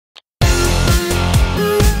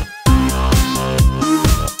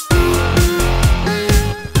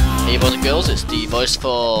tutorials. It's the voice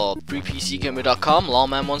for FreePCGamers.com,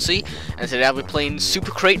 Lawman1C, and today I'll be playing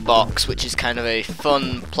Super Crate Box, which is kind of a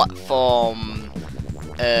fun platform,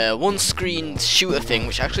 one-screen shooter thing,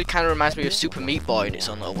 which actually kind of reminds me of Super Meat Boy in its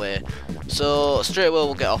own little way. So straight away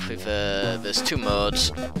we'll get off with there's two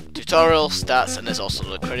modes: tutorial, stats, and there's also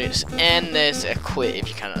the credits, and there's a quit if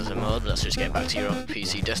you count it as a mode. But that's just getting back to your own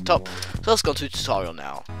PC desktop. So let's go to tutorial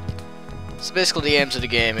now. So basically the aims of the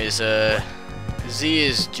game is Z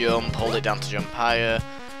is jump, hold it down to jump higher,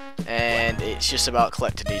 and it's just about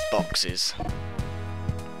collecting these boxes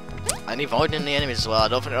and avoiding the enemies as well. I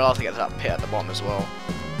don't think they'll have to get to that pit at the bottom as well.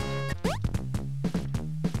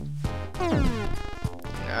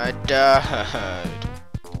 I died.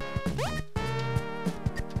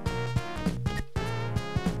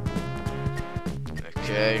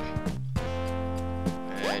 Okay,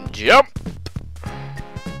 and jump.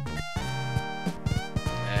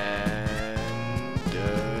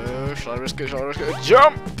 Shall I risk it? Shall I risk it?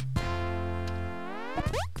 Jump!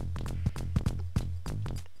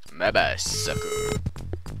 Bye bye, sucker.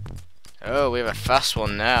 Oh, we have a fast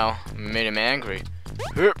one now. Made him angry.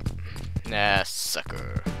 Nah,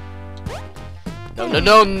 sucker. No, no,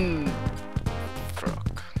 no!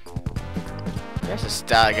 Fuck. I guess I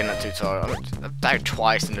start again that tutorial. I've died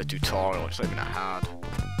twice in the tutorial. It's not even that hard.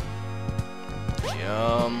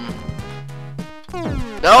 Jump.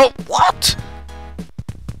 No! What?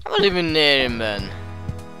 I'm not even near him, man.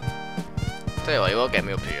 Tell you what, he won't get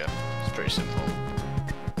me up here. It's pretty simple.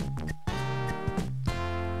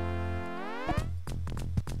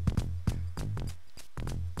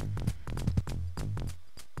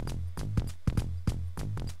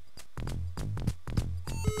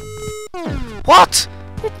 What?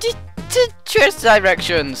 Change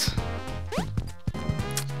directions.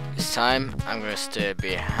 This time, I'm gonna stay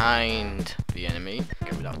behind the enemy.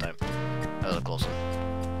 Get rid of that time. That was a close one.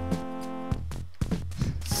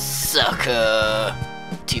 Sucker!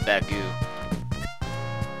 Teabag you.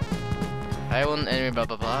 I want enemy blah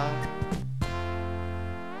blah blah.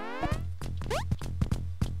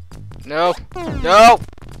 No! No!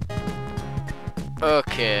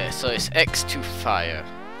 Okay, so it's X to fire.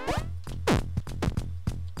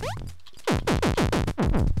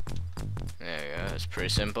 There we go, that's pretty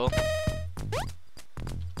simple.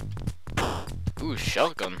 Ooh,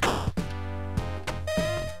 shotgun.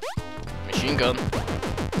 Machine gun.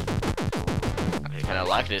 I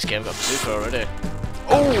like this game, got bazooka already.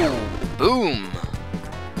 Oh! Boom!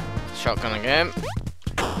 Shotgun again.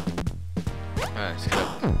 It's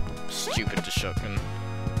kind of stupid to shotgun.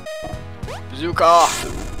 Bazooka!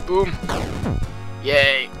 Boom!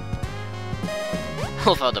 Yay! I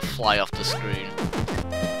love how they fly off the screen.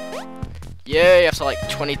 Yay! After like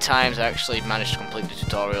 20 times I actually managed to complete the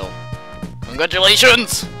tutorial.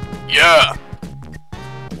 Congratulations! Yeah!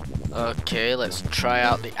 Okay, let's try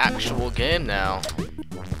out the actual game now.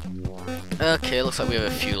 Okay, looks like we have a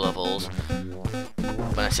few levels.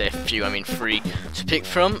 When I say a few, I mean 3 to pick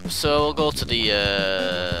from. So we'll go to the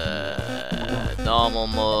normal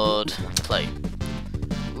mode. Play.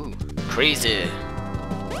 Ooh, crazy.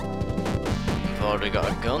 We've already got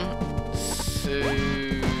a gun. So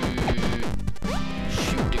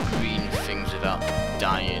shoot the green things without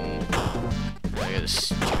dying. I get this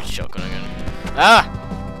stupid shotgun again. Ah!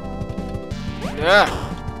 Yeah.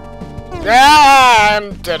 Ah,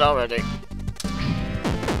 I'm dead already.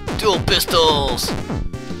 Dual pistols.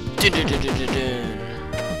 Dun, dun, dun, dun, dun, dun.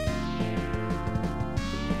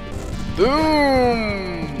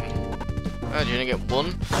 Boom. Oh, do you only get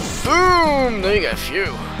one? Boom. Now you get a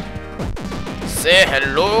few. Say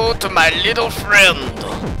hello to my little friend.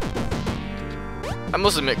 I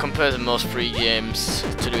must admit, compared to most free games,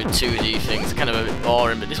 to do 2D things, it's kind of a bit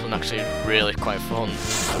boring, but this one actually is really quite fun.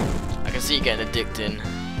 I can see you getting addicting.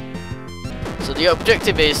 So the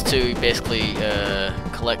objective is to basically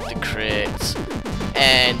collect the crates,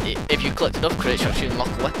 and if you collect enough crates, you actually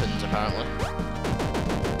unlock weapons, apparently.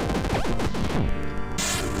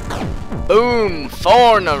 Boom!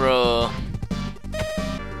 4 in a row.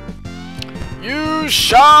 You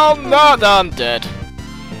shall not. No, I'm dead.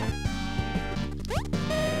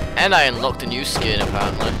 And I unlocked a new skin,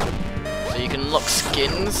 apparently. So you can unlock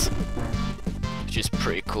skins, which is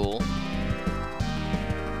pretty cool.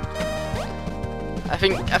 I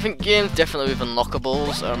think games definitely with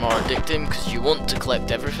unlockables are more addicting because you want to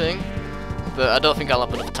collect everything, but I don't think I'll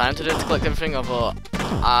have enough time to collect everything. Although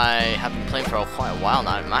I have been playing for quite a while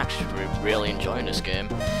now, I'm actually really enjoying this game.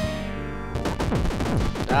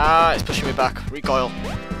 Ah, it's pushing me back. Recoil.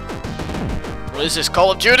 What is this?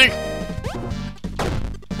 Call of Duty?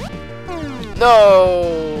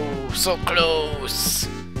 No, so close.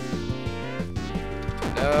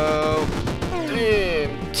 No.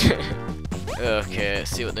 Okay,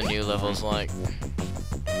 let's see what the new level's like.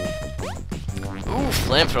 Ooh,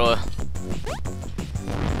 flamethrower.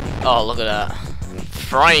 Oh, look at that. I'm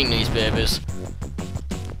frying these babies.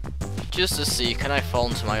 Just to see, can I fall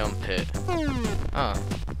into my own pit? Oh.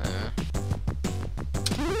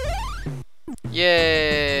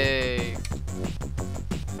 Yay!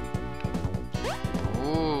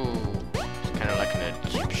 Ooh. It's kind of like an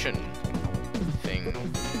Egyptian thing.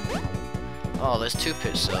 Oh, there's 2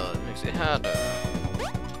 pits, so it makes it harder.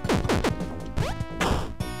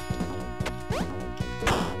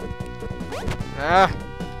 Ah!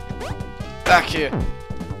 Back here!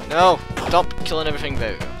 No! Stop killing everything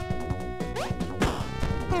there.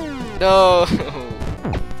 No!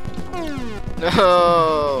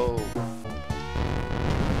 No!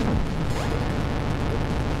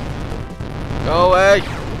 Go away!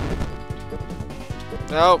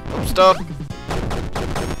 No, I'm stuck.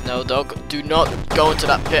 No, dog, do not go into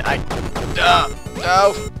that pit.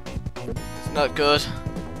 No! It's not good.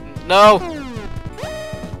 No!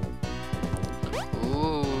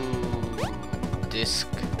 Ooh, disc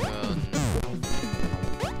gun.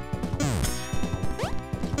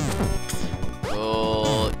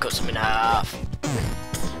 Oh, it cuts him in half.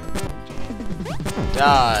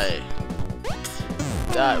 Die.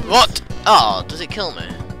 Die. What? Oh, does it kill me?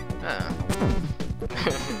 Ah.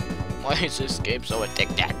 Why is this game so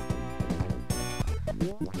addicting?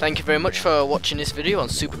 Thank you very much for watching this video on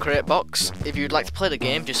Super Crate Box. If you'd like to play the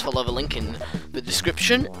game, just follow the link in the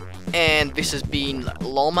description. And this has been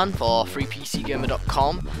Lawman for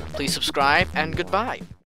FreePCGamer.com. Please subscribe and goodbye.